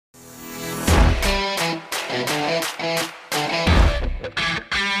Hello,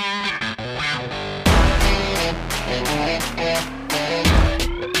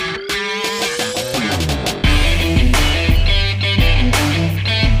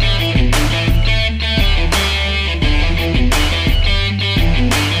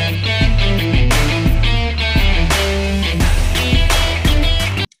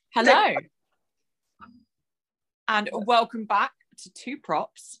 and welcome back to Two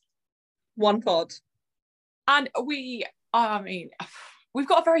Props, One Pod. And we've got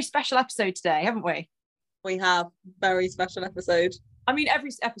a very special episode today, haven't we? We have very special episode. I mean,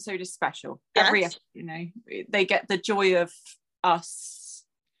 every episode is special. Yes. Every episode, they get the joy of us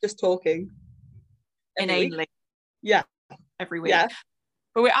just talking inanely. Yeah, every week. Yeah,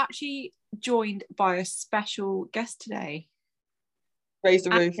 but we're actually joined by a special guest today. Raise the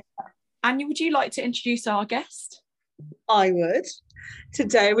roof. Anja, would you like to introduce our guest? I would.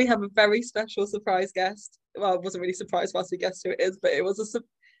 Today we have a very special surprise guest. Well, it wasn't really surprised once we guessed who it is, but it was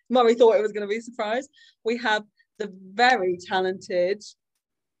Mummy thought it was going to be a surprise. We have the very talented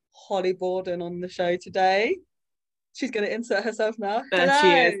Hollie Bawden on the show today. She's going to insert herself now. There Hello. she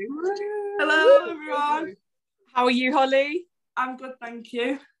is. Hello, everyone. How are you, Hollie? I'm good, thank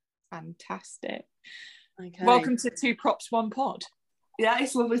you. Fantastic. Okay. Welcome to Two Props, One Pod. Yeah,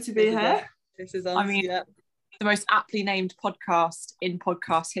 it's lovely to be here. This is us, the most aptly named podcast in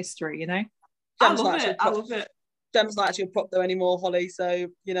podcast history, you know? I love it. Gem's not actually a prop though anymore, Hollie, so,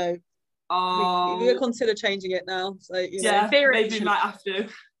 we will consider changing it now. So, yeah, maybe we might have to.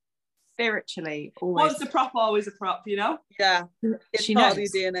 Spiritually, always. Once a prop, always a prop, you know? Yeah, it's part of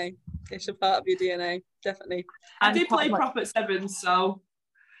your DNA. It's a part of your DNA, definitely. I did play prop at 7, so...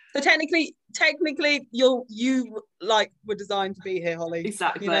 So technically, you were designed to be here, Hollie.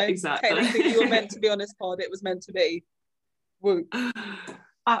 Exactly. Technically, you were meant to be on this pod. It was meant to be. Woo.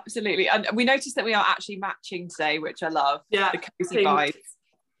 Absolutely, and we noticed that we are actually matching today, which I love. Yeah, the cozy vibes.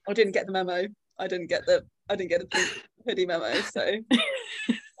 I didn't get the memo. I didn't get the pink hoodie memo. So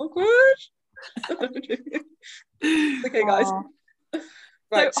awkward. Okay, guys.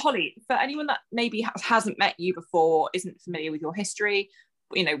 Right. So, Hollie, for anyone that maybe hasn't met you before, isn't familiar with your history,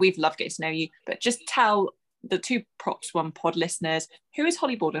 we've loved getting to know you, but just tell the Two Props One Pod listeners, who is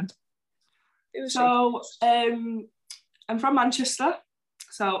Hollie Bawden? So I'm from Manchester,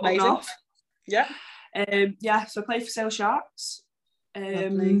 so amazing. Up north. Yeah. So I play for Sale Sharks,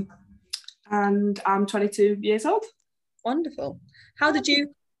 and I'm 22 years old. Wonderful. How did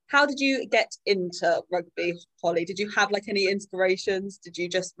you get into rugby, Hollie? Did you have any inspirations? Did you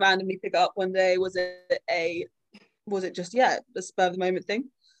just randomly pick it up one day? Was it just the spur of the moment thing?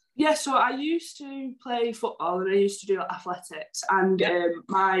 Yeah, so I used to play football and I used to do athletics, and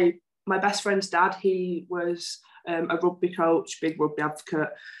my best friend's dad, he was a rugby coach, big rugby advocate,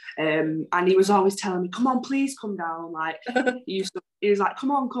 and he was always telling me, come on, please come down, he was like,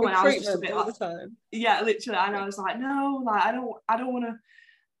 come on, and I was just a bit all the time. Yeah, literally, and I was like, no, I don't want to.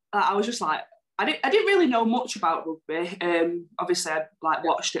 I was just like, I didn't really know much about rugby. Obviously, I'd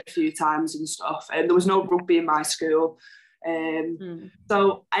watched it a few times and stuff, and there was no rugby in my school.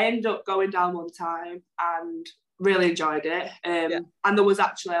 So I ended up going down one time and really enjoyed it. And there was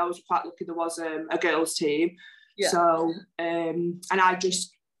actually, I was quite lucky, there was a girls' team. Yeah. So and I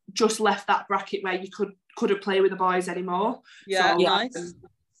just left that bracket where you couldn't play with the boys anymore. Yeah, so, nice.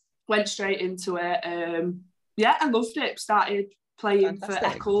 Went straight into it. I loved it. Started playing for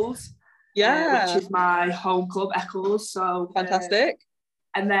Eccles. Yeah, which is my home club, Eccles. So fantastic.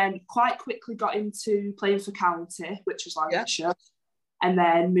 And then quite quickly got into playing for County, which was Lancashire. And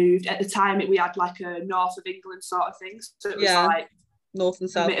then moved. At the time, we had a North of England sort of thing. So it was North and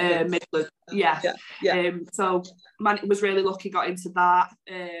South. Midland. Yeah. So was really lucky, got into that.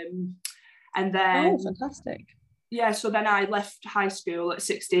 And then... Oh, fantastic. Yeah, so then I left high school at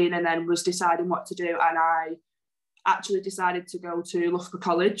 16 and then was deciding what to do. And I actually decided to go to Loughborough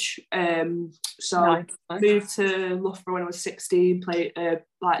College. So moved to Loughborough when I was 16,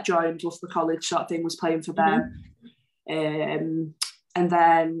 joined Loughborough College sort of thing, was playing for them. And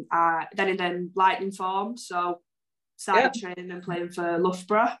then Lightning formed, so started training and playing for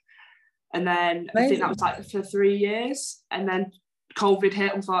Loughborough. And then I think that was for 3 years. And then COVID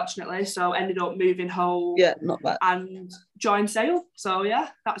hit, unfortunately, so ended up moving home. Yeah, not bad. And joined Sale. So yeah,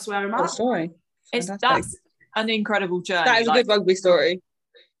 that's where I'm at. Story. That's an incredible journey. That is a good rugby story.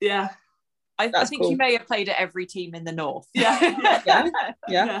 Yeah. I think cool. You may have played at every team in the north.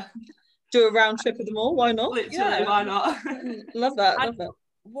 Yeah. Do a round trip of them all, why not? Literally, why not? Love that.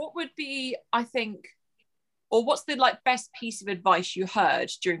 What would be, I think, or what's the best piece of advice you heard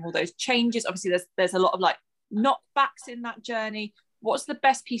during all those changes? Obviously there's a lot of knockbacks in that journey. What's the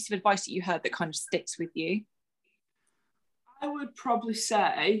best piece of advice that you heard that kind of sticks with you? I would probably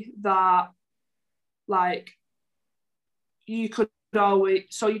say that, like, you can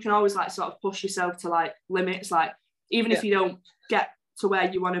always like sort of push yourself to like limits, like even if you don't get to where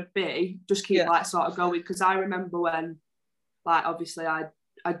you want to be, just keep like sort of going. Because I remember when, like, obviously I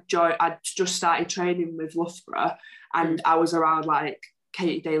just started training with Loughborough, and I was around like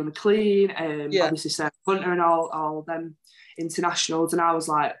Katie Dale McLean, obviously Sarah Hunter and all them internationals, and I was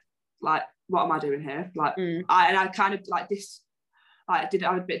like what am I doing here? Like, I kind of like this. I did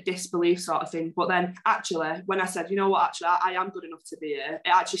have a bit of disbelief sort of thing, but then actually when I said, you know what, actually I am good enough to be here, it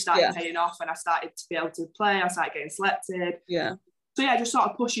actually started paying off, and I started to be able to play, I started getting selected. So just sort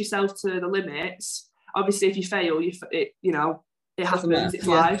of push yourself to the limits. Obviously if you fail, it happens, it's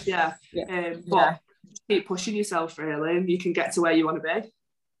life. But keep pushing yourself really, and you can get to where you want to be.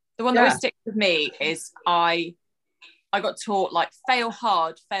 The one that always sticks with me is I got taught, like, fail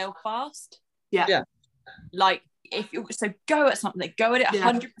hard, fail fast. Like, if you go at something, go at it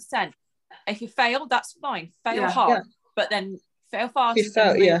 100%. If you fail, that's fine. Fail hard, but then fail fast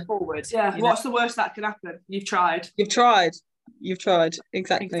and move forward. What's the worst that can happen? You've tried.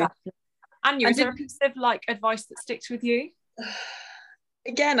 Exactly. Anya, is there a piece of like advice that sticks with you?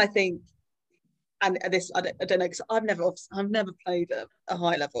 Again, I think, and this I don't know, because I've never played a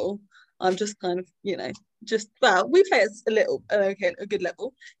high level. I'm just kind of, we play a good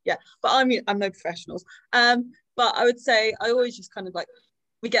level, but I'm no professionals. But I would say I always just kind of like,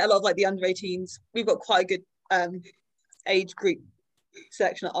 we get a lot of like the under 18s. We've got quite a good age group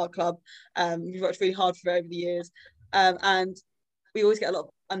selection at our club. We've worked really hard for over the years, and we always get a lot of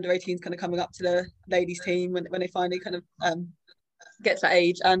under 18s kind of coming up to the ladies team when they finally kind of get to that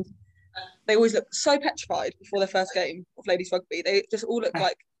age, and they always look so petrified before their first game of ladies rugby. They just all look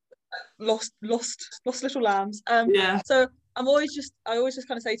like lost little lambs. So I always just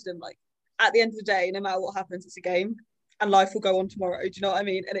kind of say to them, like, at the end of the day, no matter what happens, it's a game, and life will go on tomorrow. Do you know what I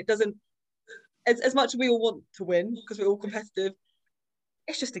mean? And it doesn't, as much as we all want to win because we're all competitive,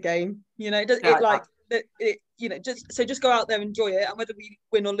 it's just a game. Just go out there, enjoy it, and whether we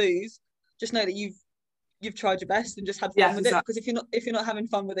win or lose, just know that you've tried your best and just had fun with it. Because if you're not having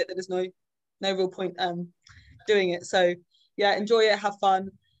fun with it, then there's no real point doing it. So enjoy it, have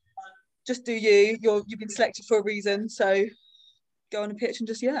fun, just do you. You've been selected for a reason, so go on the pitch and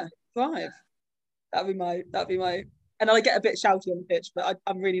just thrive. That'd be my. And I get a bit shouty on the pitch, but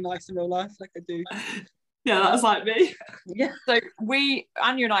I'm really nice in real life, like I do. That's like me. So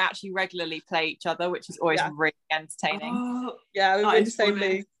Anya and I actually regularly play each other, which is always really entertaining. We're in the same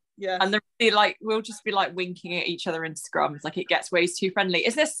league. And they're like, we'll just be like winking at each other in scrums, like it gets way too friendly.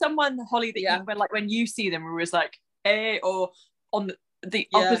 Is there someone, Hollie, that you, like, when you see them, we're always like, hey, or on the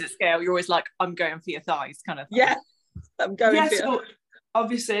opposite scale, you're always like, I'm going for your thighs, kind of thing. I'm going for so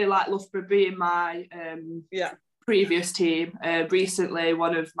obviously, like, Loughborough being my previous team, recently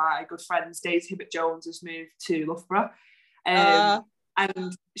one of my good friends, Daisy Hibbert Jones, has moved to Loughborough, and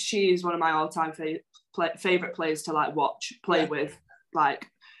she's one of my all-time favourite players to like play with, like,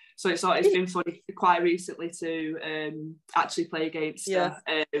 so it's been funny quite recently to actually play against her,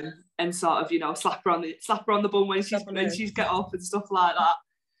 and sort of slap her on the bum when she's get off and stuff like that.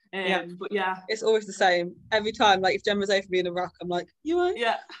 But it's always the same every time. Like, if Jemma's over me in a ruck, I'm like, you are?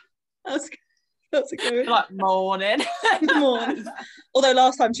 That's a good like morning. Although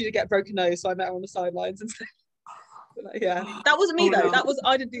last time she did get a broken nose, so I met her on the sidelines and stuff. That wasn't me though.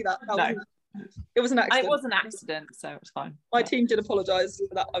 I didn't do that. It was an accident. And it was an accident, so it was fine. My team did apologise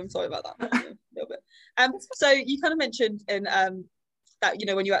for that. I'm sorry about that. A little bit. So you kind of mentioned in that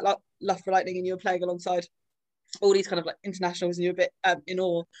when you were at Loughborough Lightning and you were playing alongside all these kind of like internationals and you're a bit in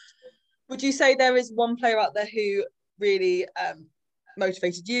awe. Would you say there is one player out there who really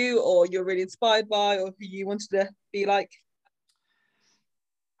motivated you, or you're really inspired by, or who you wanted to be like?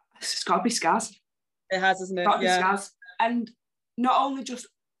 It's got to be Skaz. It has, isn't it? Got to be Skaz. And not only just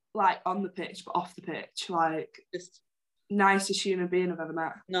like on the pitch, but off the pitch, like, just nicest human being I've ever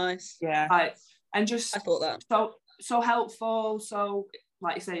met. Nice. Like, and just I thought that so helpful, so,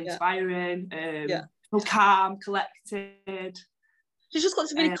 like you say, inspiring, so calm, collected. She's just got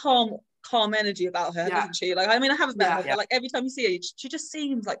this really calm energy about her, doesn't she? Like, I mean, I haven't met her, but like every time you see her, she just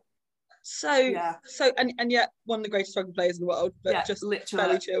seems like so and yet one of the greatest rugby players in the world, but just literally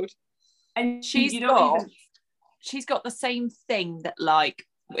very chilled. And she's got the same thing that, like,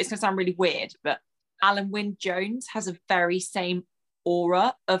 it's gonna sound really weird, but Alan Wynne Jones has a very same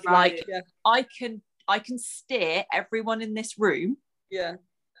aura of I can steer everyone in this room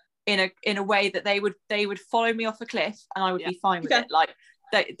in a way that they would follow me off a cliff and I would be fine with it. Like,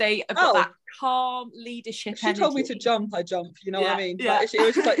 they have got that calm leadership. If she told me to jump, I jump. You know what I mean? Like, she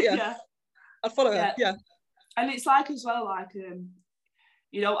was just like, I'd follow her. And it's like as well, like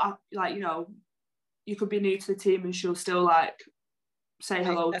you know, like, you know, you could be new to the team and she'll still like say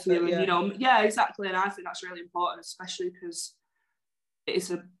hello to you, and you know, exactly. And I think that's really important, especially because it's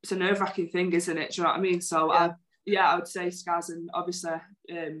a nerve-wracking thing, isn't it? Do you know what I mean? So I would say Skaz, and obviously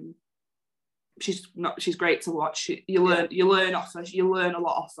she's great to watch. You learn off her, you learn a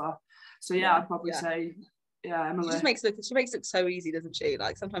lot off her. So I'd probably say Emily. She makes it look so easy, doesn't she?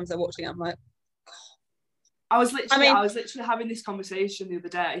 Like sometimes I'm watching it, I'm like, I was literally having this conversation the other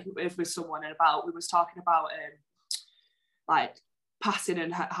day with someone about, we was talking about like passing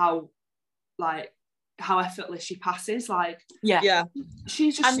and how effortless she passes. Like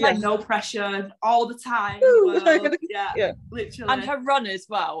she's just like no pressure all the time. Literally. And her run as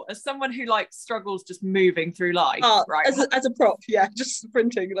well, as someone who like struggles just moving through life, right? As a prop, just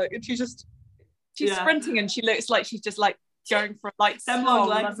sprinting, like she's sprinting and she looks like she's just like going for like them long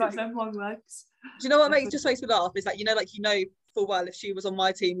legs. Do you know what makes me laugh is that you know full well if she was on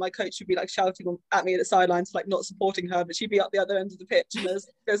my team, my coach would be like shouting at me at the sidelines, like not supporting her, but she'd be up the other end of the pitch and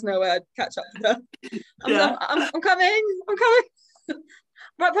there's no way I'd catch up to her. I'm coming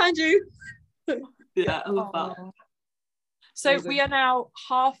right behind you. I love that. So we are now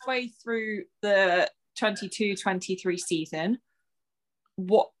halfway through the 22-23 season.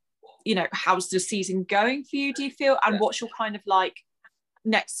 What, you know, how's the season going for you, do you feel? And what's your kind of like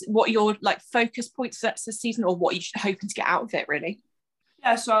next, what are your like focus points for the season, or what are you hoping to get out of it, really?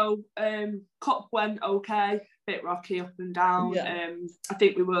 So cup went okay, bit rocky up and down. I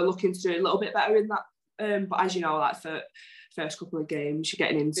think we were looking to do a little bit better in that, but as you know, like for first couple of games you're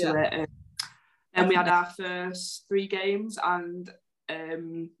getting into it, and we had our first 3 games and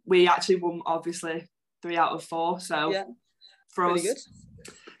we actually won obviously 3 out of 4, so for really us good.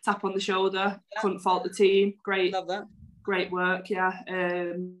 Tap on the shoulder, couldn't fault the team. Great, love that. Great work,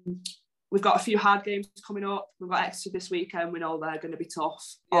 we've got a few hard games coming up. We've got Exeter this weekend. We know they're going to be tough,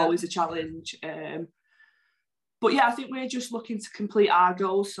 always a challenge. But I think we're just looking to complete our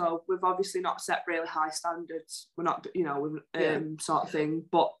goals. So we've obviously not set really high standards. We're not, you know, sort of thing.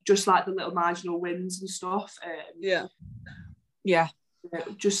 But just like the little marginal wins and stuff.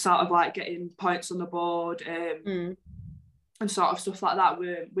 Just sort of like getting points on the board and sort of stuff like that.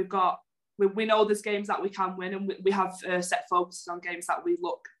 We know there's games that we can win, and we have set focuses on games that we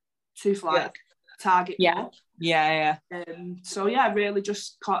look to target more. Really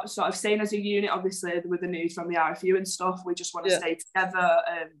just sort of staying as a unit, obviously with the news from the RFU and stuff. We just want to stay together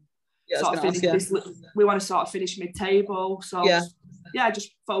and we want to sort of finish mid-table, so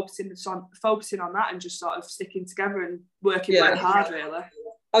just focusing on that and just sort of sticking together and working really hard, really.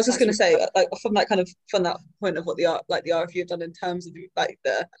 I was just going to say, like from that point of what the RFU have done in terms of like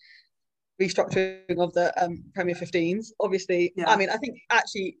the restructuring of the Premier 15s, obviously. I mean, I think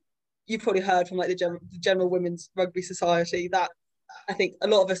actually you've probably heard from like the general Women's Rugby Society that I think a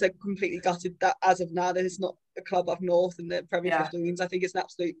lot of us are completely gutted that as of now there's not a club up north in the Premier 15s. I think it's an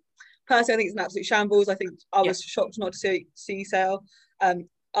absolute shambles. I think I was shocked not to see Sale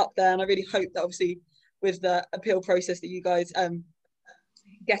up there, and I really hope that obviously with the appeal process that you guys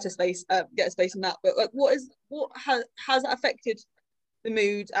get a space in that. But like, has that affected the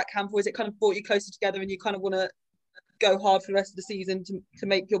mood at camp, or is it kind of brought you closer together and you kind of want to go hard for the rest of the season to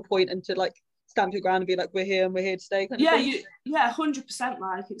make your point and to like stamp your ground and be like, we're here and we're here to stay? 100%.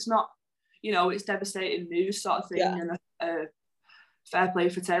 Like, it's not, you know, it's devastating news sort of thing, and fair play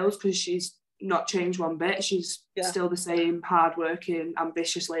for Tails because she's not changed one bit. She's still the same hard-working,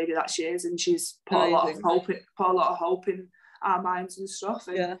 ambitious lady that she is, and she's put a lot of hope in our minds and stuff.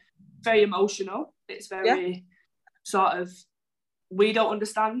 And very emotional. It's very sort of, we don't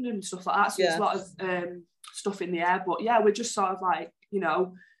understand and stuff like that. So there's a lot of stuff in the air, but we're just sort of like, you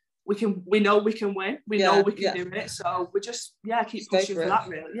know, we know we can win. We know we can do it. So we just keep pushing for that,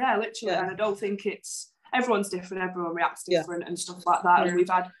 really. Literally. And I don't think everyone's different. Everyone reacts different and stuff like that. And we've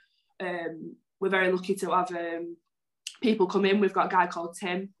had we're very lucky to have people come in. We've got a guy called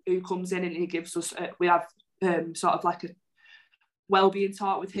Tim who comes in and he gives us we have sort of like a well-being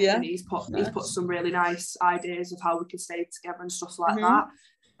talk with him, and he's put some really nice ideas of how we can stay together and stuff like that.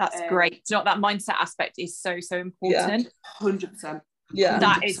 That's great. You know, that mindset aspect is so important. 100%.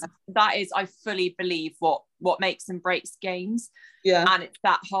 That is I fully believe what makes and breaks games. And it's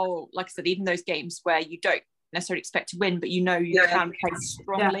that whole, like I said, even those games where you don't necessarily expect to win, but you know you can play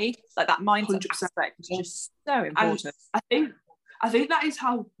strongly, like that mindset 100%. Aspect is just so important. And I think that is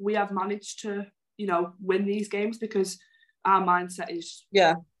how we have managed to, you know, win these games, because our mindset is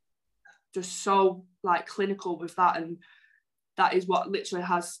just so like clinical with that, and that is what literally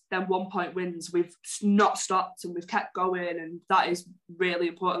has them 1 point wins. We've not stopped and we've kept going, and that is really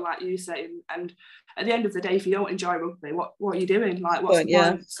important, like you say. And at the end of the day, if you don't enjoy rugby, what are you doing? Like, what's the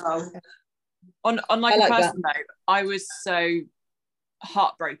point? So on like a personal note, I was so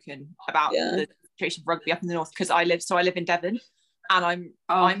heartbroken about the situation of rugby up in the north, because I live in Devon, and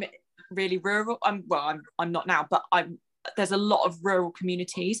I'm really rural. I'm not now, but there's a lot of rural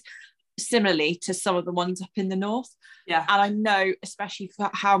communities similarly to some of the ones up in the north. And I know, especially for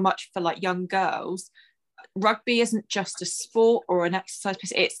how much for like young girls, rugby isn't just a sport or an exercise,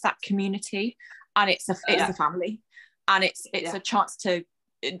 it's that community, and it's a family, and it's a chance to,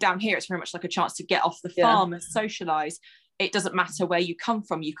 down here it's very much like a chance to get off the farm and socialize. It doesn't matter where you come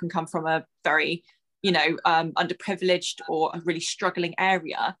from. You can come from a very underprivileged or a really struggling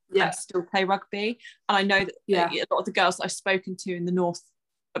area and still play rugby. And I know that a lot of the girls that I've spoken to in the north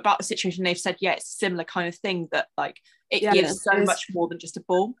about the situation, they've said it's a similar kind of thing, that like it gives so much more than just a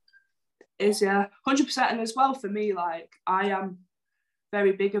ball. Is 100%. And as well for me, like I am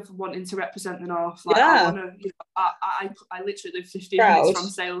very big of wanting to represent the north. Like I want to, I literally live 15 minutes from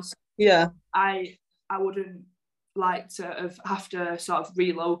Sales. I wouldn't like to have to sort of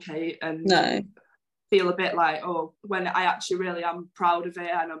relocate and feel a bit like, when I actually really am proud of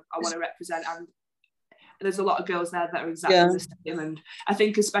it and I want to represent. And there's a lot of girls there that are exactly the same, and I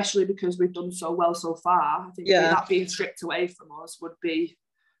think especially because we've done so well so far, I think that being stripped away from us would be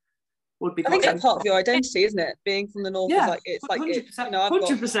I think that's part of your identity, isn't it? Being from the north is like, it's like 100%.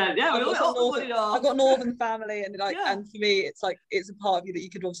 100%. I've got northern family, and like and for me it's like it's a part of you that you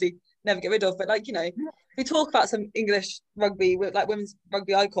could obviously never get rid of. But like, we talk about some English rugby, like women's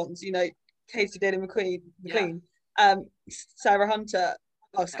rugby icons, Katie McLean, Sarah Hunter,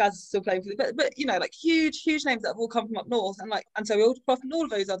 Skaz is still playing for them, but like huge names that have all come from up north, and so we all profit from all of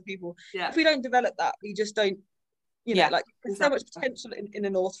those other people. If we don't develop that, we just don't, like there's so much potential in the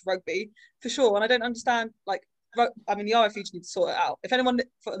north for rugby for sure. And I don't understand, like, I mean, the RFU need to sort it out. If anyone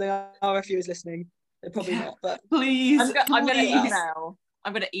for the RFU is listening, they're probably not, but please I'm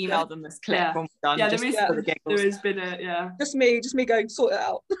going to email them this clip when we're done. There has been just me going sort it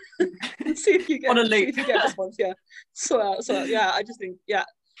out. see if you get a response. Sort out. I just think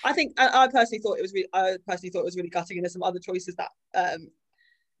I think I personally thought it was really gutting, and there's some other choices that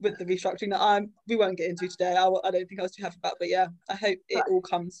with the restructuring that we won't get into today. I don't think I was too happy about, but I hope it all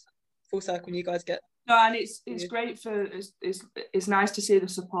comes full circle and you guys get. No, and it's great for it's nice to see the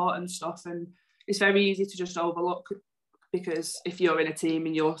support and stuff, and it's very easy to just overlook, because if you're in a team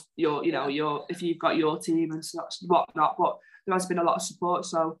and you're if you've got your team and whatnot, but there has been a lot of support.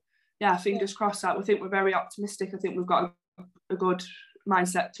 So fingers crossed that. We think we're very optimistic. I think we've got a good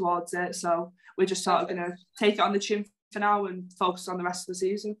mindset towards it. So we're just sort of going to take it on the chin for now and focus on the rest of the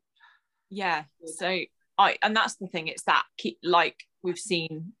season. So and that's the thing, it's that like we've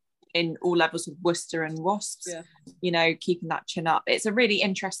seen in all levels of Worcester and Wasps, keeping that chin up. It's a really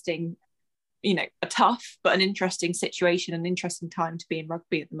interesting, a tough but an interesting situation, an interesting time to be in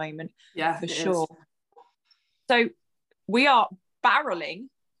rugby at the moment, for sure. So we are barreling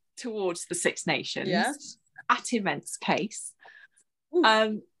towards the Six Nations at immense pace.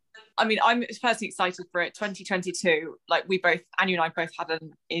 I mean, I'm personally excited for it. 2022, like Anya and I both had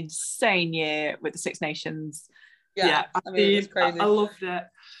an insane year with the Six Nations. I mean, it was crazy. I loved it.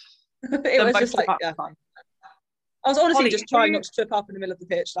 It was just like fun. I was honestly just trying not to trip up in the middle of the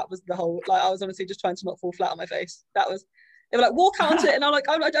pitch. That was the whole, like, I was honestly just trying to not fall flat on my face. They were like, walk out onto it, and I'm like,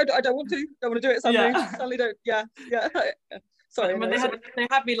 I don't want to do it suddenly. Suddenly don't, Sorry. When they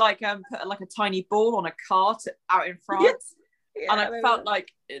had me like put like a tiny ball on a cart out in France. And I felt like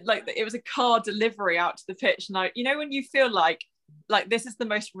it was a car delivery out to the pitch, and when you feel like this is the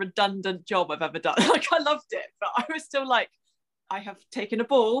most redundant job I've ever done. Like, I loved it, but I was still like, I have taken a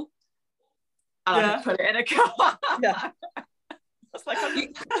ball and I have put it in a car. I was like, I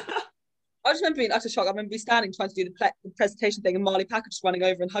just remember being utter shock. I remember standing trying to do the presentation thing, and Marley Packer just running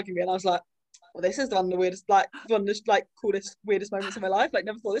over and hugging me, and I was like, well, this is one of the weirdest, coolest, weirdest moments of my life. Like,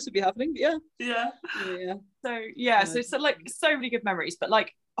 never thought this would be happening, but So like so many good memories. But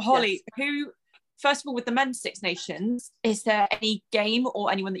like, Hollie, who, first of all, with the men's Six Nations, is there any game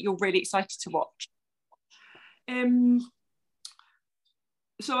or anyone that you're really excited to watch?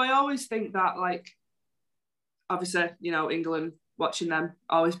 So I always think that, like, obviously, England, watching them,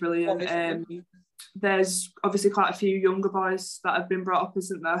 always brilliant. There's obviously quite a few younger boys that have been brought up,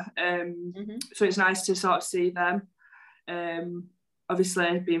 isn't there? So it's nice to sort of see them.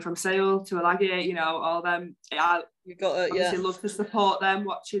 Obviously, being from Sale to Alaggy, all them. You got it, obviously love to support them,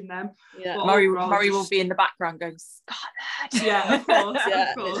 watching them. Murray will be in the background going, Scotland.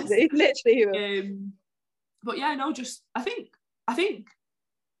 Of course. Literally. But just I think I think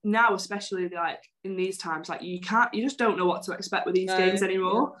now, especially like in these times, like you just don't know what to expect with these games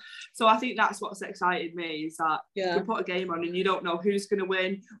anymore. So I think that's what's excited me, is that you can put a game on and you don't know who's going to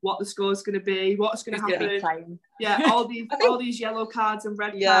win, what the score's going to be, what's going to happen. All these yellow cards and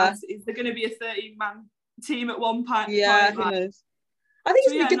red cards. Is there going to be a 13-man team at one point? Yeah, who knows? I think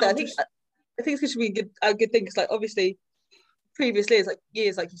it's really good though. I think it's going to be a good thing, because like obviously previously it's like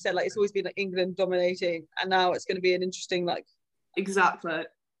years, like you said, like it's always been like England dominating, and now it's going to be an interesting like. Exactly.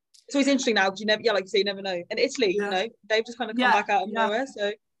 It's always interesting now, because you never, like you say, you never know. And Italy, you know, they've just kind of come back out of nowhere.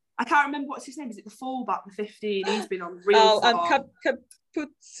 So I can't remember what's his name. Is it the fullback, the 15? He's been on real form.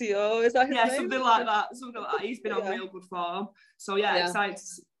 Capuzzo, is that his name? Something like that. He's been on real good form. So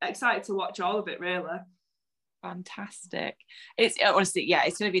excited to watch all of it, really. Fantastic. It's honestly,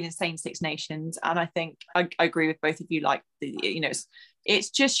 it's going to be an insane Six Nations, and I think I agree with both of you. Like, it's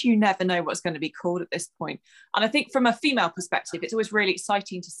just, you never know what's going to be called at this point. And I think from a female perspective, it's always really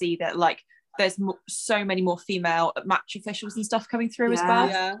exciting to see that like there's so many more female match officials and stuff coming through as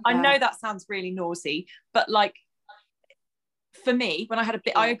well. I know that sounds really noisy, but like for me, when I had a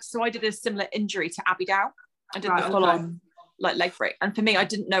bit, I did a similar injury to Abby Dow. I did the full on like leg break, and for me, I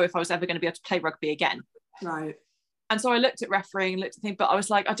didn't know if I was ever going to be able to play rugby again. Right. And so I looked at refereeing and looked at things, but I was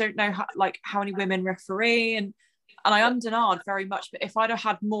like, I don't know how many women referee, and I undernard very much. But if I'd have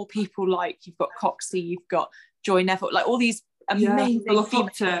had more people, like you've got Coxie, you've got Joy Neville, like all these amazing female,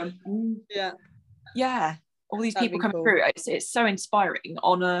 all these people coming through, it's so inspiring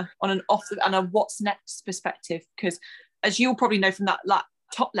on an off and a what's next perspective, because as you'll probably know from that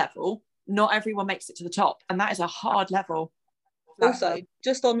top level, not everyone makes it to the top, and that is a hard level. Also,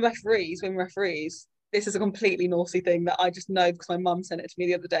 just on referees, this is a completely naughty thing that I just know because my mum sent it to me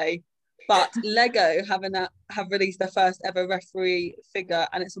the other day. But Lego have released their first ever referee figure,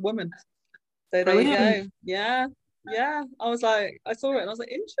 and it's a woman. So there you go. Yeah. I was like, I saw it and I was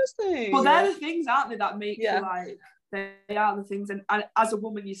like, interesting. Well, they're the things, aren't they, that make you like, they are the things. And as a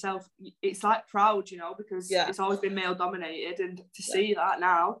woman yourself, it's like proud, because it's always been male dominated, and to see that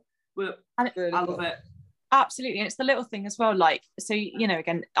now, I love it. Absolutely. And it's the little thing as well, like, so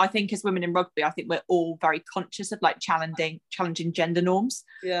again, I think as women in rugby, I think we're all very conscious of like challenging gender norms,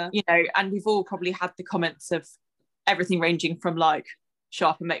 and we've all probably had the comments of everything ranging from like show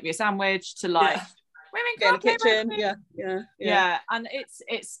up and make me a sandwich to like women can't get in the kitchen. And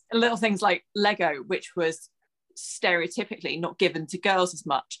it's little things like Lego, which was stereotypically not given to girls as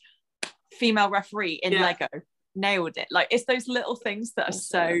much. Female referee in Lego nailed it. Like, it's those little things that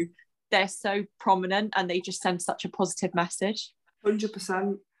are they're so prominent, and they just send such a positive message.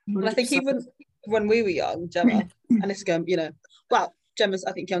 100%. Well, I think even when we were young, Gemma, and this is going, well, Gemma's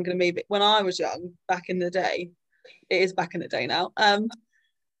I think younger than me, but when I was young, back in the day, it is back in the day now.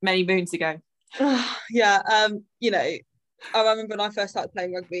 Many moons ago. I remember when I first started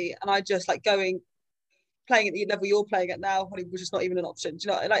playing rugby, and I just like playing at the level you're playing at now, Hollie, was just not even an option. Do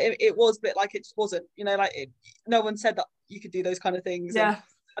you know, like it was a bit like it just wasn't. No one said that you could do those kind of things. Yeah.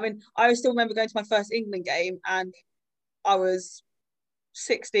 And, I still remember going to my first England game, and I was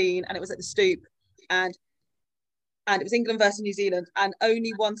 16, and it was at the Stoop, and it was England versus New Zealand, and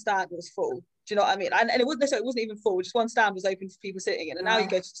only one stand was full. Do you know what I mean? And it wasn't even full; just one stand was open for people sitting in. And now you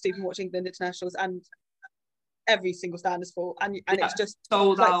go to the Stoop and watch England internationals, and every single stand is full, and it's just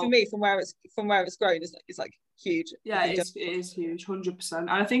sold like out. For me, from where it's grown, it's like huge. Yeah, it is huge, 100%. And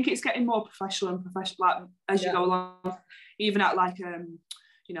I think it's getting more professional like as you go along, even at like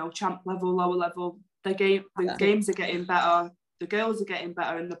champ level, lower level. The games are getting better, the girls are getting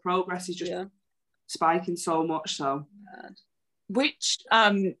better, and the progress is just spiking so much. So, which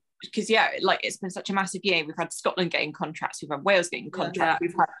because like it's been such a massive year. We've had Scotland getting contracts, we've had Wales getting contracts,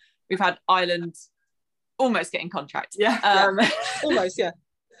 we've had Ireland almost getting contracts. Almost,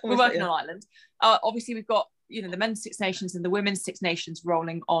 we're working on Ireland. Obviously we've got the men's Six Nations and the women's Six Nations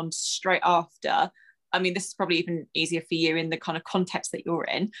rolling on straight after. I mean, this is probably even easier for you in the kind of context that you're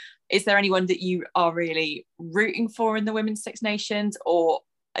in. Is there anyone that you are really rooting for in the women's Six Nations, or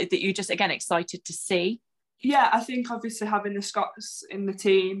that you're just, again, excited to see? Yeah, I think obviously having the Scots in the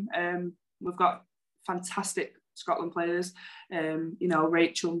team, we've got fantastic Scotland players,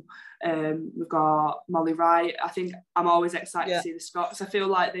 Rachel, we've got Molly Wright. I think I'm always excited to see the Scots. I feel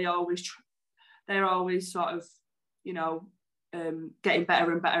like they're always sort of, getting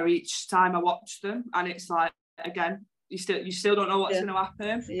better and better each time I watch them, and it's like, again, you still don't know what's going to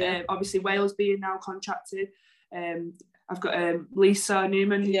happen. Obviously Wales being now contracted, I've got Lisa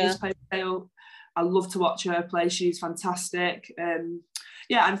Newman who's played Wales. I love to watch her play, she's fantastic.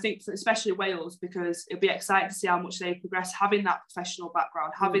 yeah, and I think especially Wales, because it'll be exciting to see how much they progress, having that professional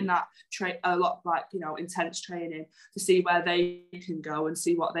background, having that a lot of like, you know, intense training, to see where they can go and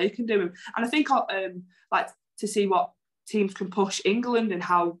see what they can do. And I think like to see what teams can push England, and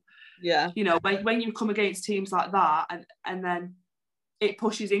how, you know, when you come against teams like that, and then it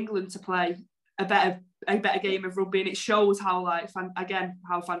pushes England to play a better game of rugby, and it shows how like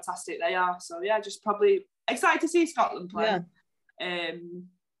how fantastic they are. So yeah, just probably excited to see Scotland play.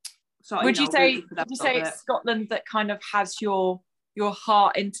 So would you say it's Scotland that kind of has your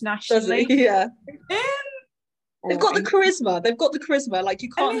heart internationally? Yeah. They've got the charisma. Like,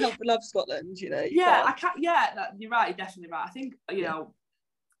 you can't help but love Scotland, you know. I can't. Yeah, you're right. You're definitely right. I think, you know,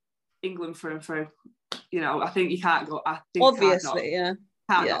 England through and through. You know, I think you can't go. I think obviously, can't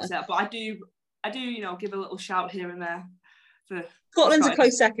not say that. But I do. You know, give a little shout here and there. Scotland's a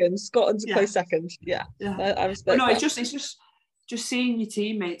close second. Scotland's a close second. Yeah. I respect. But no, that. it's just seeing your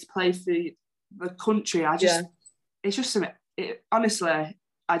teammates play for the country. It's just something. Honestly,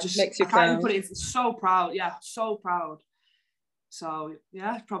 I can't even put it. It's so proud. Yeah, so proud. So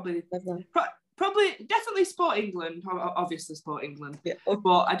yeah, probably definitely support England. Obviously support England. Yeah.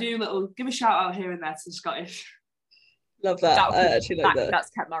 But I do give a shout out here and there to the Scottish. Love that. I actually like that. That's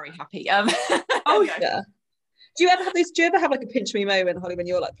kept Murray happy. Oh yeah. Do you ever have like a pinch me moment, Hollie, when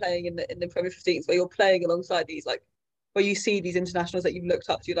you're like playing in the Premier 15s, where you're playing alongside these, like, where you see these internationals that you've looked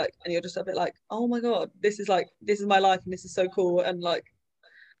up to, like, and you're just a bit like, oh my god, this is my life, and this is so cool, and like,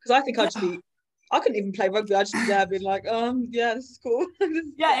 because I think I couldn't even play rugby. I just be there being like, yeah, this is cool.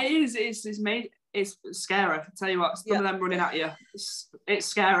 Yeah, it is. It's scary. I tell you what, some of them running at you, it's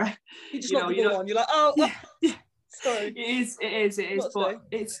scary. You just knock the ball on. You're like, oh, sorry. It is. But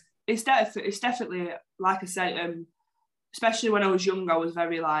it's definitely, like I say, especially when I was young, I was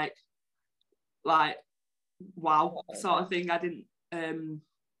very like wow sort of thing. I didn't. I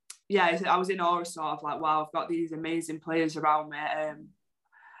was in awe, sort of like, wow, I've got these amazing players around me.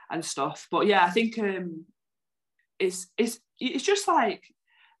 And stuff, but yeah, I think it's just like,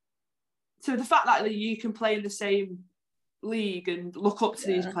 so the fact that you can play in the same league and look up to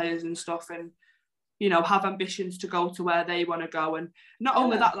these players and stuff, and, you know, have ambitions to go to where they want to go, and not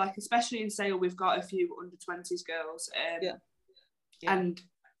only that, like, especially in Sale, we've got a few under-20s girls, and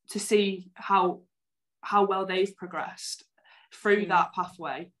to see how well they've progressed through that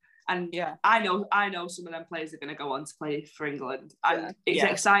pathway. And I know some of them players are going to go on to play for England, and it's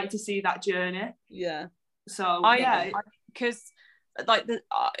exciting to see that journey. Yeah. So because like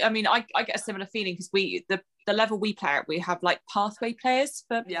I get a similar feeling, because the level we play at, we have like pathway players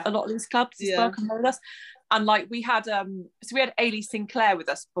for a lot of these clubs as well, come with us. And like we had Ailey Sinclair with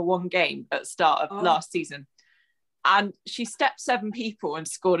us for one game at the start of last season, and she stepped 7 people and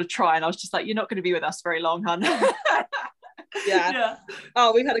scored a try, and I was just like, you're not going to be with us very long, hun. Yeah.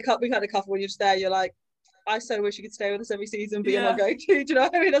 Oh, we've had a couple when you're just there, you're like, I so wish you could stay with us every season, but you're not going to. Do you know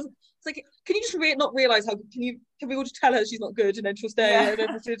what I mean? It's like, can you just not realise how can we all just tell her she's not good, and then she'll stay, and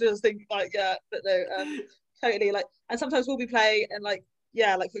then she'll just think like, but no, totally, like. And sometimes we'll be playing, and like,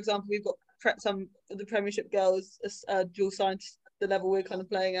 like for example, we've got some of the Premiership girls dual signed to the level we're kind of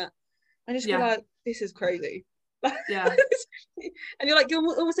playing at, and just be like, this is crazy. And you're like, you're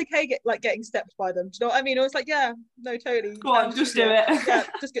almost okay getting stepped by them. Do you know what I mean? Or it's like, no, totally. Go on, just do it. Yeah,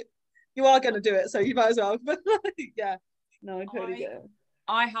 just get. You are going to do it, so you might as well. But no, I totally get it.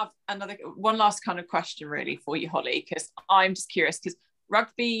 I have one last kind of question really for you, Hollie, because I'm just curious, because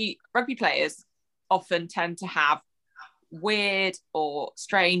rugby players often tend to have weird or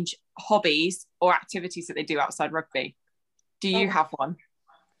strange hobbies or activities that they do outside rugby. Do you have one?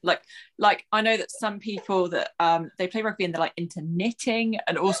 Like I know that some people that they play rugby and they're like into knitting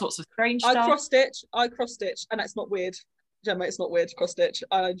and all sorts of strange stuff. I cross stitch, and it's not weird. Gemma, it's not weird to cross stitch.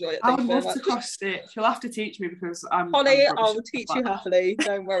 I enjoy it. I would love to cross stitch. You'll have to teach me, because Hollie, I will teach you happily.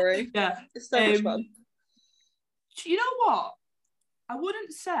 Don't worry. It's so much fun. You know what? I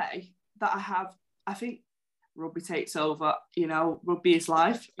wouldn't say that I have. I think rugby takes over. You know, rugby is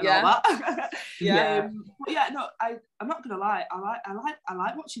life and all that. I'm not gonna lie. I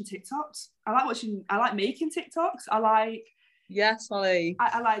like watching TikToks. I like making TikToks. I like. Yes, Hollie.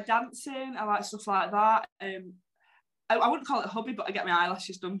 I like dancing. I like stuff like that. I wouldn't call it a hobby, but I get my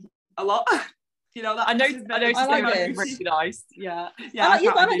eyelashes done a lot. You know that. I noticed they were really nice. Yeah. I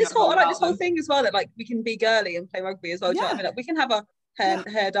like this whole thing as well, that like we can be girly and play rugby as well. Yeah. Do you know what I mean? Like, we can have our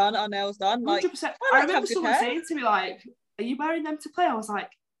hair done, our nails done. Like 100%. I remember someone saying to me like, "Are you wearing them to play?" I was like,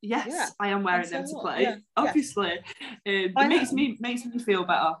 "Yes, I am wearing them to play." Yeah. Obviously, it makes me feel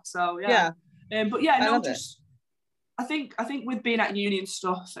better. So I think with being at uni and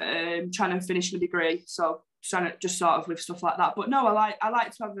stuff, trying to finish a degree. So just sort of with stuff like that. But no, I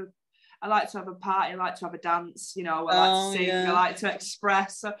like to have a party, I like to have a dance, you know, I like to sing, I like to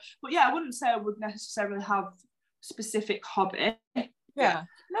express. So, but yeah, I wouldn't say I would necessarily have specific hobby. Yeah.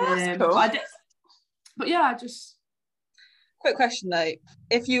 No, that's cool. But yeah, I just... Quick question though.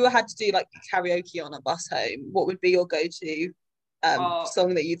 If you had to do like karaoke on a bus home, what would be your go-to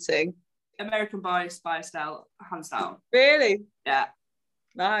song that you'd sing? American Boy by Estelle, hands down. Really? Yeah.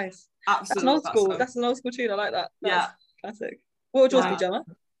 Nice. Absolutely. That's an old school tune. I like that. That's classic. What would yours be, Gemma?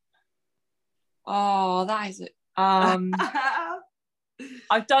 Oh, that is it. I've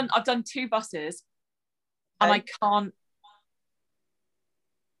done 2 buses, and I can't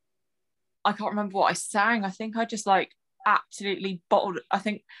remember what I sang. I think I just like absolutely bottled. I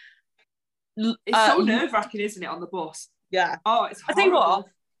think it's so nerve-wracking, isn't it, on the bus? Yeah. Oh, it's horrible. I tell you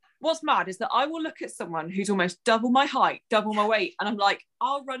what's mad is that I will look at someone who's almost double my height, double my weight, and I'm like,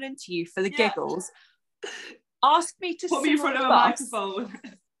 I'll run into you for the giggles. Ask me to put me in front of a microphone.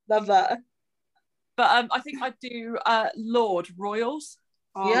 Love that. But I think I'd do Lord Royals.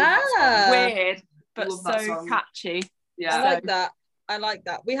 Oh, yeah. Weird, but so catchy. Yeah. I like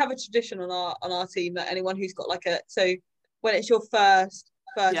that. We have a tradition on our team that anyone who's got like so when it's your first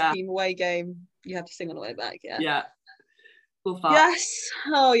team away game, you have to sing on the way back. Yeah. Love that. Yes.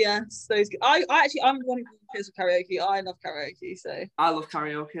 Oh yes. Those. I'm one who cares for karaoke. I love karaoke. So I love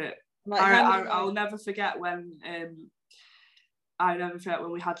karaoke. Like, I'll never forget when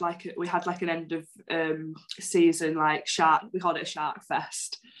we had like an end of season like shark. We called it a Shark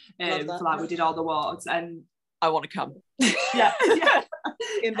Fest. So like we did all the awards, and I want to come. Yeah.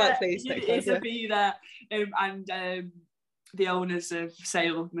 Invite please. Be there. And the owners of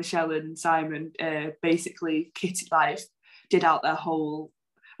Sale, Michelle and Simon, basically did out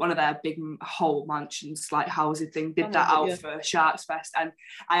one of their big whole mansions, like housing thing, did that out for Sharks Fest, and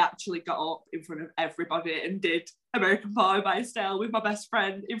I actually got up in front of everybody and did American Pie by Estelle with my best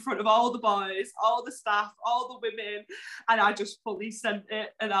friend in front of all the boys, all the staff, all the women, and I just fully sent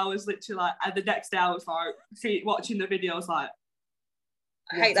it. And I was literally like, and the next day I was like, watching the videos like,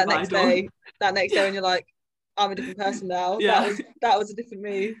 I hate that next day. That next day when you're like, I'm a different person now. Yeah. That was a different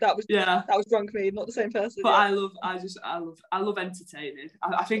me. That was drunk me, not the same person. But I love entertaining.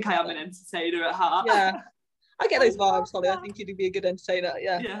 I think I am an entertainer at heart. Yeah. I get those vibes, Hollie. I think you'd be a good entertainer.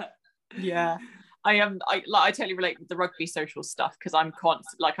 Yeah. I totally relate with the rugby social stuff, because I'm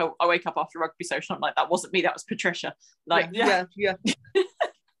constant, like I wake up after rugby social, I'm like, that wasn't me, that was Patricia. Like yeah.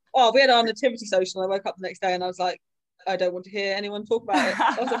 Oh, we had our nativity social, and I woke up the next day and I was like, I don't want to hear anyone talk about it.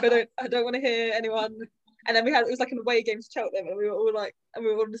 I was like, I don't want to hear anyone. And then it was like an away game to Cheltenham, and we were all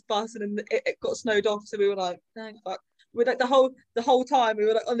on this bus, and then it got snowed off, so we were like, dang fuck. We were like the whole time we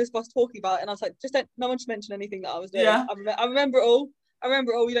were like on this bus talking about it, and I was like, no one should mention anything that I was doing. Yeah. I remember it all.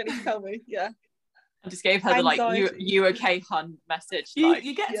 You don't need to tell me. Yeah. I just gave her Anxiety. the like you okay hun message.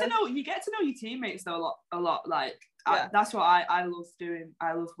 You get to know your teammates though a lot. Like that's what I love doing.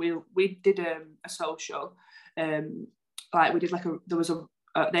 We did a social, like we did like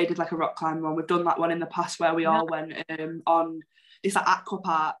they did like a rock climbing one. We've done that one in the past where we all went on this like aqua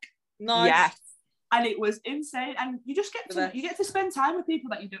park. Nice. Yes. And it was insane. And you just get to spend time with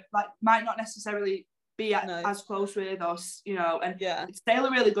people that you might not necessarily be as close with us, you know. And Sale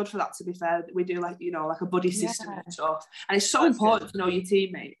are really good for that, to be fair. We do like a buddy system and stuff. And it's so important to know your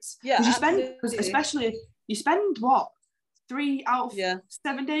teammates. Yeah. Especially you spend what 3 out of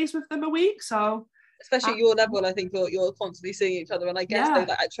 7 days with them a week. So especially at your level, I think you're constantly seeing each other, and I guess like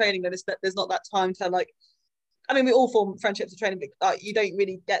at training there's not that time to like, I mean we all form friendships at training, but you don't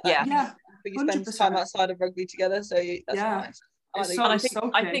really get that. But you spend 100%. Time outside of rugby together, so that's nice.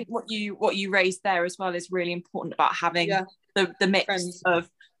 I think what you raised there as well is really important about having the mix friends. Of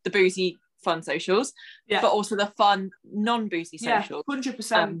the boozy fun socials, but also the fun non-boozy socials.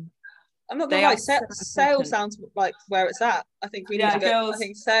 100%. I'm not gonna lie, Sale sounds like where it's at. I think we need to go. I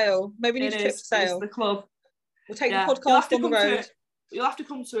think Sale. Maybe we need to trip to Sale. The club. We'll take the podcast on the road. You'll have to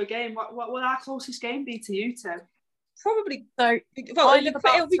come to a game. What will our closest game be to you two? Probably. So I live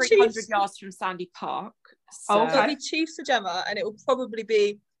about 300 yards from Sandy Park. So. It'll be Chiefs for Gemma, and it will probably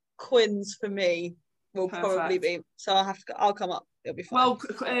be Quins for me. Probably be. So I'll come up. It'll be fine. Well,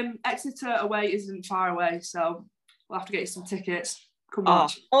 Exeter away isn't far away, so we'll have to get you some tickets. Come on.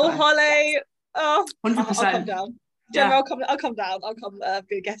 Hollie. 100%. I'll come down. Gemma, I'll come down. I'll come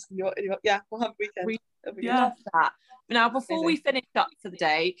be a guest in your we'll have a weekend. Love that. Now, before we finish up for the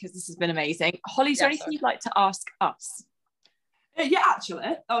day, because this has been amazing, Hollie, is there anything you'd like to ask us? Yeah, actually,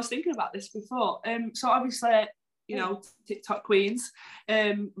 I was thinking about this before. So obviously, you know, TikTok queens.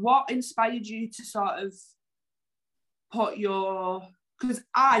 What inspired you to sort of put your because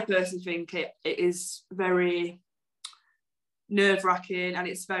I personally think it is very nerve-wracking, and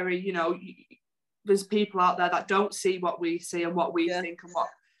it's very, you know, there's people out there that don't see what we see and what we think and what.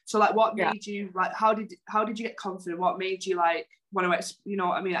 So like, what made you like? How did you get confident? What made you like want to, you know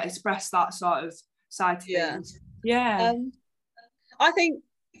what I mean, like, express that sort of side to things? Yeah. I think,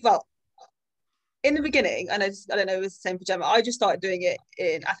 well, in the beginning, and I don't know, it was the same for Gemma. I just started doing it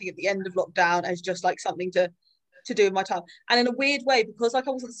I think at the end of lockdown as just like something to do with my time. And in a weird way, because like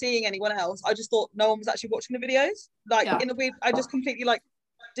I wasn't seeing anyone else, I just thought no one was actually watching the videos. Like in a weird, I just completely like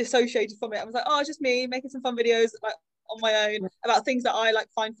dissociated from it. I was like, oh, it's just me making some fun videos like on my own about things that I like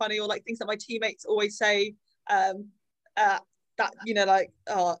find funny, or like things that my teammates always say. That, you know, like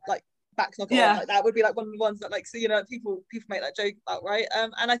like backs knock on, like that would be like one of the ones that like, so, you know, people make that joke about, right?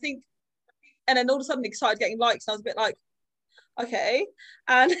 And I think, and then all of a sudden it started getting likes, and I was a bit like, okay,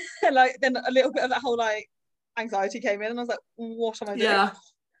 and like then a little bit of that whole like anxiety came in, and I was like, what am I doing? And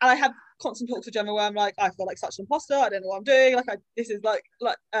I had constant talks with Gemma where I'm like, I feel like such an imposter, I don't know what I'm doing, like this is like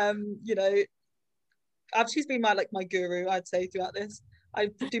you know, she's been my guru, I'd say, throughout this. I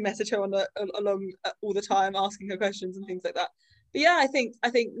do message her along all the time, asking her questions and things like that. But yeah, I think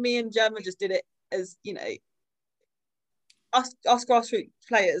me and Gemma just did it as, you know, us grassroots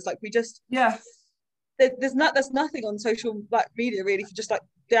players. Like we just there's nothing on social like media really for just like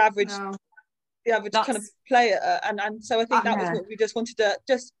the average kind of player, and so I think that was what we just wanted to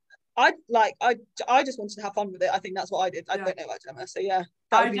just. I just wanted to have fun with it. I think that's what I did. I don't know about Gemma, so yeah,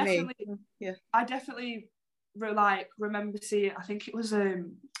 that would be me. Yeah, I definitely like remember seeing. I think it was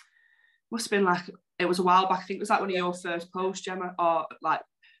must have been like, it was a while back. I think it was like one of your first posts, Gemma, or like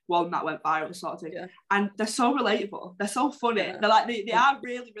one that went viral sort of thing. Yeah. And they're so relatable. They're so funny. Yeah. They're like they are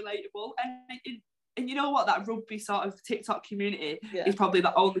really relatable. And you know what, that rugby sort of TikTok community is probably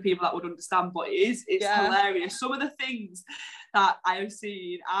the only people that would understand, but it's hilarious. Some of the things that I have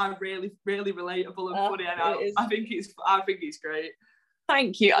seen are really, really relatable and funny, and I think it's great.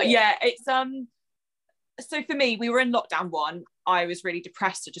 Thank you. Yeah, it's so for me, we were in lockdown 1. I was really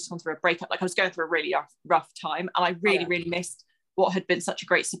depressed. I just gone through a breakup. Like I was going through a really rough time, and I really missed what had been such a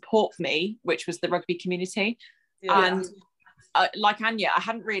great support for me, which was the rugby community. And like Anja, I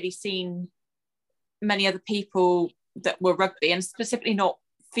hadn't really seen many other people that were rugby, and specifically not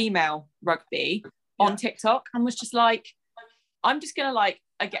female rugby, on TikTok, and was just like, I'm just gonna like,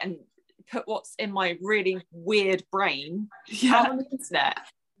 again, put what's in my really weird brain out on the internet.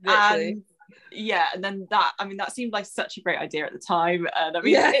 Literally. And then that seemed like such a great idea at the time, and I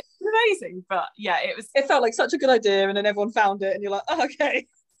mean it's amazing, but it felt like such a good idea, and then everyone found it and you're like, oh, okay.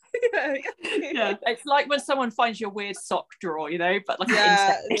 It's like when someone finds your weird sock drawer, you know, but like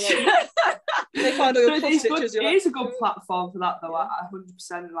they find all your cross stitches. It is a good platform for that though.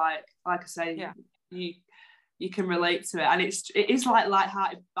 100%. Like I say, you can relate to it, and it is like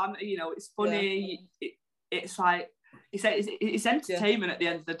light-hearted, you know, it's funny. It's like it's entertainment at the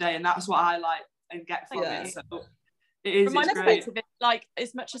end of the day, and that's what I like and get from it. So it is. From my perspective, like,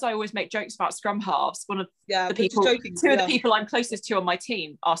 as much as I always make jokes about scrum halves, one of the people, two of the people I'm closest to on my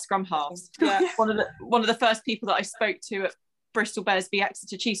team are scrum halves. One of the first people that I spoke to at Bristol Bears v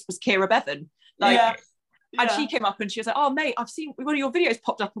Exeter Chiefs was Kira Bevan. And she came up and she was like, "Oh mate, I've seen one of your videos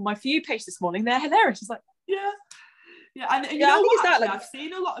popped up on my For You page this morning. They're hilarious." She's like, and you know what, actually, I've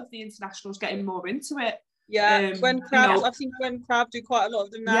seen a lot of the internationals getting more into it. When Crab, I've seen Gwen Crab do quite a lot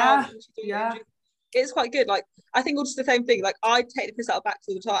of them now. It's quite good. Like, I think also the same thing. Like, I take the piss out of backs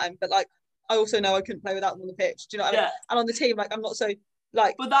all the time, but like, I also know I couldn't play without them on the pitch. Do you know what I mean? And on the team, like, I'm not so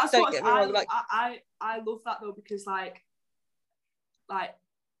like. But that's what I love that though, because like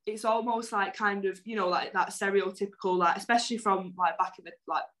it's almost like kind of, you know, like that stereotypical, like, especially from like back in the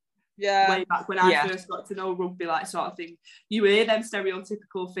like way back when I first got to know rugby, like sort of thing, you hear them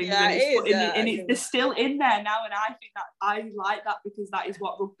stereotypical things, and they're still in there now, and I think that I like that, because that is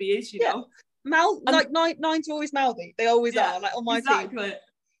what rugby is, you know. Like nines are always mouthy. They always are. Like on my team,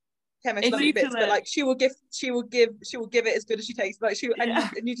 Chemist lovely bits, but like she will give it as good as she takes. Like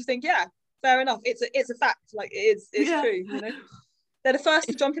and you just think, fair enough. It's a fact. Like it's true. You know, they're the first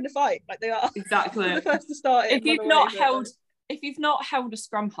to jump in the fight. Like they are they're the first to start it. If you've not held a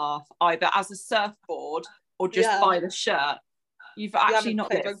scrum half either as a surfboard or just by the shirt, you've actually not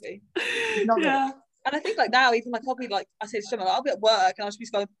played rugby. And I think like now, even like I'll be like, I say to someone, I'll be at work and I'll just be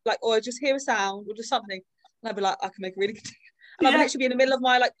going like, or I just hear a sound or just something, and I'll be like, I can make a really good thing. And I'll literally be in the middle of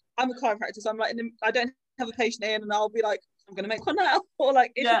my, like, I'm a chiropractor, so I'm like, I don't have a patient in, and I'll be like, I'm gonna make one now, or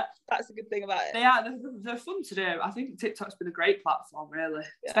like, that's a good thing about it. They're fun to do. I think TikTok's been a great platform, really,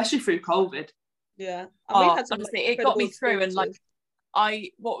 especially through COVID. And we've had some, honestly, it got me through, and like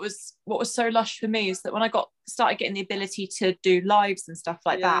what was so lush for me is that when I started getting the ability to do lives and stuff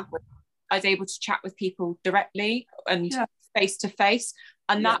like that, I was able to chat with people directly and face to face.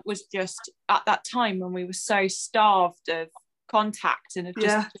 And that was just at that time when we were so starved of contact and of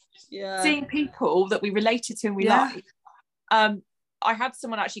just seeing people that we related to and we liked. I had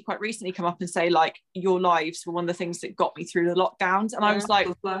someone actually quite recently come up and say, like, your lives were one of the things that got me through the lockdowns. And I was like,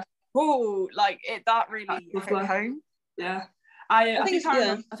 oh, like that really hit home. Yeah. I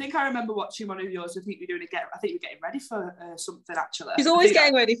think I remember watching one of yours. I think you're getting ready for something actually. She's always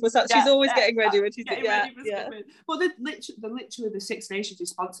getting ready for something. She's always getting ready when she's getting ready for something. Well, literally the Six Nations is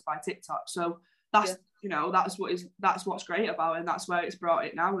sponsored by TikTok, so that's that's what's great about it, and that's where it's brought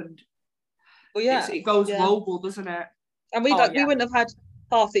it now. And it goes global, doesn't it? And we wouldn't have had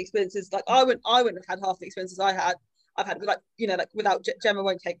half the experiences. Like I wouldn't have had half the experiences I've had, like, without Jemma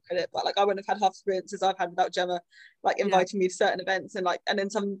won't take credit, but like I wouldn't have had half the experiences I've had without Jemma, like inviting me to certain events, and then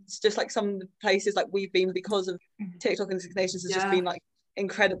some places like we've been because of TikTok and Six Nations has just been like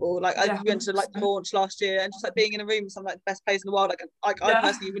incredible. Like I went to like launch last year, and just like being in a room with some like the best players in the world. Like I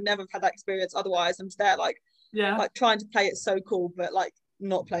personally would never have had that experience otherwise. I'm just there like trying to play it so cool, but like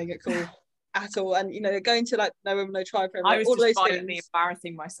not playing it cool at all. And going to like No Woman No Try program, I was all just violently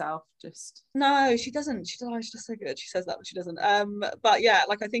embarrassing myself. Just no, she doesn't. She's just so good. She says that, but she doesn't. But yeah,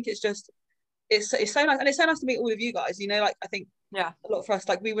 like I think it's so nice, and it's so nice to meet all of you guys. Like I think a lot for us.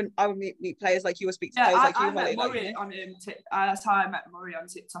 Like I would meet players like you, or speak to players like you, Hollie. Murray on that's how I met Murray on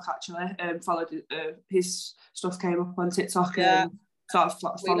TikTok actually. Followed his stuff came up on TikTok and sort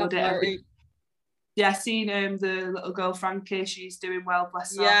of followed it. Yeah, seen the little girl Frankie. She's doing well,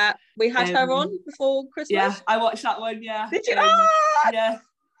 bless her. Yeah, we had her on before Christmas. Yeah, I watched that one. Yeah, did you? Yeah,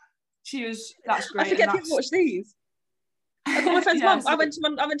 she was. That's great. I forget people watch these. I got my friend's mum. I went to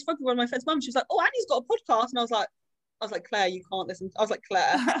one of my friend's mum. She was like, "Oh, Annie's got a podcast," and I was like, Claire, you can't listen. I was like,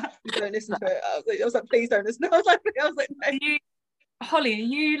 Claire, you don't listen to it. I was like, please don't listen. I was like, no. Hollie, are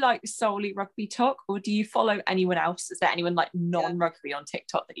you like solely rugby talk, or do you follow anyone else? Is there anyone like non-rugby on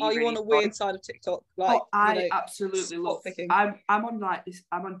TikTok that you? Are you on the weird side of TikTok? Like, I absolutely love. I'm on like this.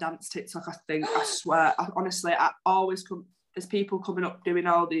 I'm on dance TikTok. I think. I swear. Honestly, I always come. There's people coming up doing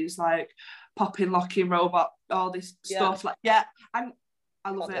all these like popping, locking, robot, all this stuff. Like and I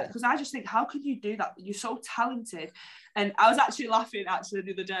love it because I just think, how can you do that? You're so talented. And I was actually laughing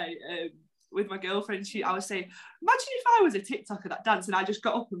the other day. With my girlfriend, I was saying, imagine if I was a TikToker that danced and I just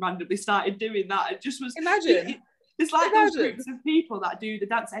got up and randomly started doing that. It just was. Imagine. It's like those groups of people that do the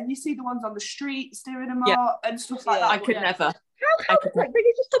dance, and you see the ones on the street doing them all and stuff like that. I could never. How like, they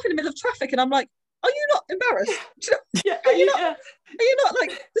just stop in the middle of traffic, and I'm like, are you not embarrassed? Are you not like?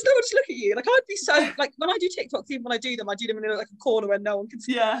 There's no one to look at you. Like I'd be so like when I do TikToks, even when I do them in like a corner where no one can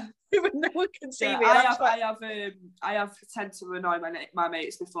see. Yeah. When no one can see me. I have tend to annoy my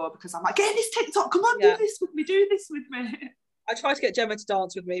mates before because I'm like, get this TikTok, come on, do this with me. I try to get Jemma to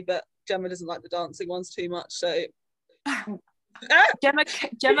dance with me, but Jemma doesn't like the dancing ones too much, so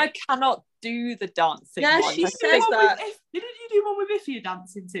Jemma cannot do the dancing. Yeah, one. she says that. Didn't you do one with Iffy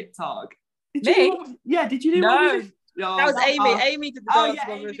dancing TikTok? Me? Did you do one with that was Amy. Amy did the dance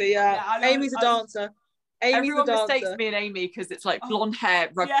one with me. Yeah, Amy's a dancer. Everyone mistakes me and Amy because it's like blonde hair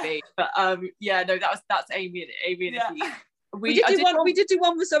rugby, but that's Amy and Iffy. We did do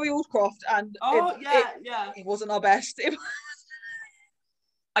one with Zoe Aldcroft, and it wasn't our best.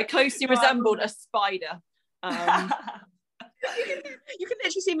 I closely resembled a spider. You can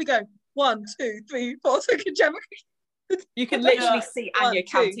literally see me go 1, 2, 3, 4. So can Jemma. You can literally see Anja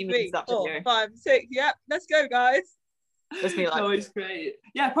counting these up. 4, 5, 6. Yeah, let's go, guys. That's me. Like, no, it's great.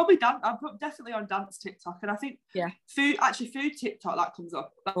 Yeah, probably dance. I'm definitely on dance TikTok, and I think food TikTok that comes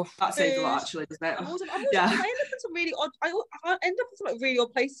up. That saves a lot, actually, doesn't it? I end up in some really odd. I end up in some like really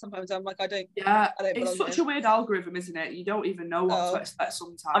odd places sometimes. I'm like, I don't. It's such a weird algorithm, isn't it? You don't even know what to expect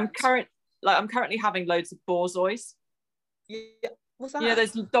sometimes. I'm currently having loads of borzois. Yeah. What's that? Yeah,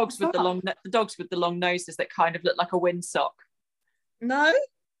 there's dogs with the long noses that kind of look like a windsock. No.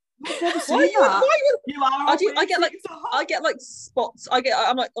 I get like spots.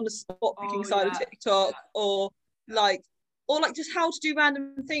 I'm like on the spot picking side of TikTok, or like just how to do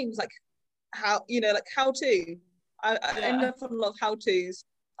random things, like how to. I end up on a lot of how tos.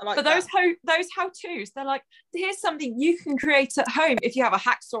 But those how-tos, they're like, here's something you can create at home if you have a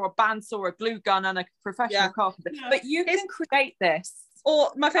hacksaw, a bandsaw, a glue gun, and a professional carpenter. Yeah. But you can create this.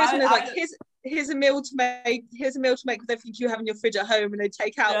 Or my first one is like, here's a meal to make with everything you have in your fridge at home, and they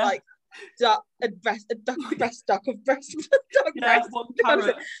take out like duck, a breast duck of breast, duck breast, one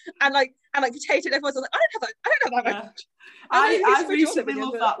carrot. and like potato. And everyone's like, I don't have that very much. I recently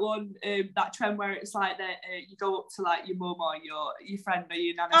love that one, that trend where it's like that you go up to like your mum or your friend or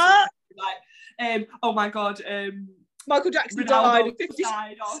your nana, like, oh my god, Michael Jackson died or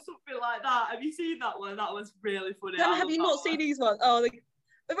something like that. Have you seen that one? That was really funny. Have you not seen these ones? Oh, like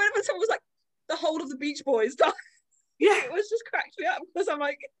when someone was like, the whole of the Beach Boys died. Yeah, it was just cracked me up because I'm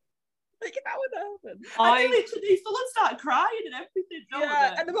like how would that happen? I literally someone started crying and everything.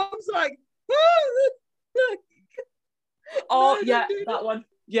 Yeah, and the mom's like, that one.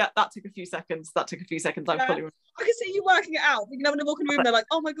 Yeah, that took a few seconds. I'm fully. I can see you working it out. You know, when they walk in the room, they're like,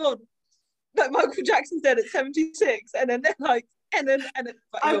 "Oh my god, like Michael Jackson's dead at 76," and then they're like, and then.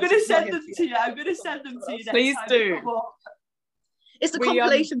 I'm gonna send them to you. Please do. It's the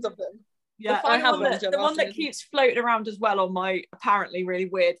compilations of them. Yeah, the one that keeps floating around as well on my apparently really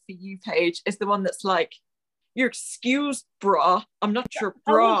weird For You page is the one that's like, "You're excused, brah. I'm not your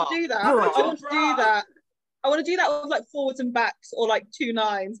brah." I want to do that. I want to do that with like forwards and backs or like 2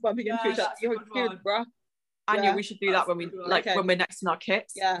 9s bumping into each other. You're excused, brah. Anya, we should do that when we when we're next in our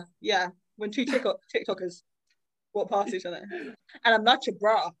kits. Yeah. When 2 TikTokers walk past each other, and I'm not your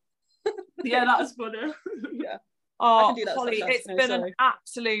bra. Yeah, that's funny. Yeah. Oh, Hollie, it's been an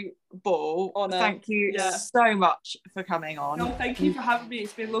absolute ball. Honor. Thank you so much for coming on. No, thank you for having me.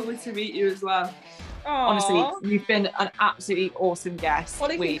 It's been lovely to meet you as well. Aww. Honestly, you've been an absolutely awesome guest.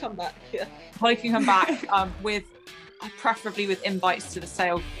 Hollie can come back. Yeah. Hollie can come back with preferably with invites to the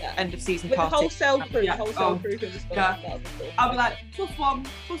sale end of season party. The wholesale crew. Wholesale crew can just I'll be like +1,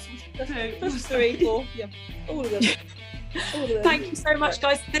 +2, +3, 4. Yeah. All of them. Thank you so much,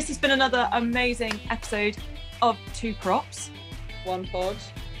 guys. This has been another amazing episode of 2 Props, 1 Pod.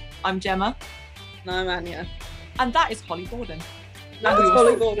 I'm Gemma. And I'm Anya. And that is Hollie Bawden. That is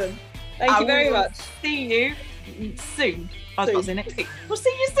Hollie Bawden. Thank you very much. See you soon. I was about to say next week. We'll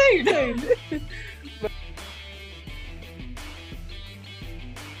see you soon.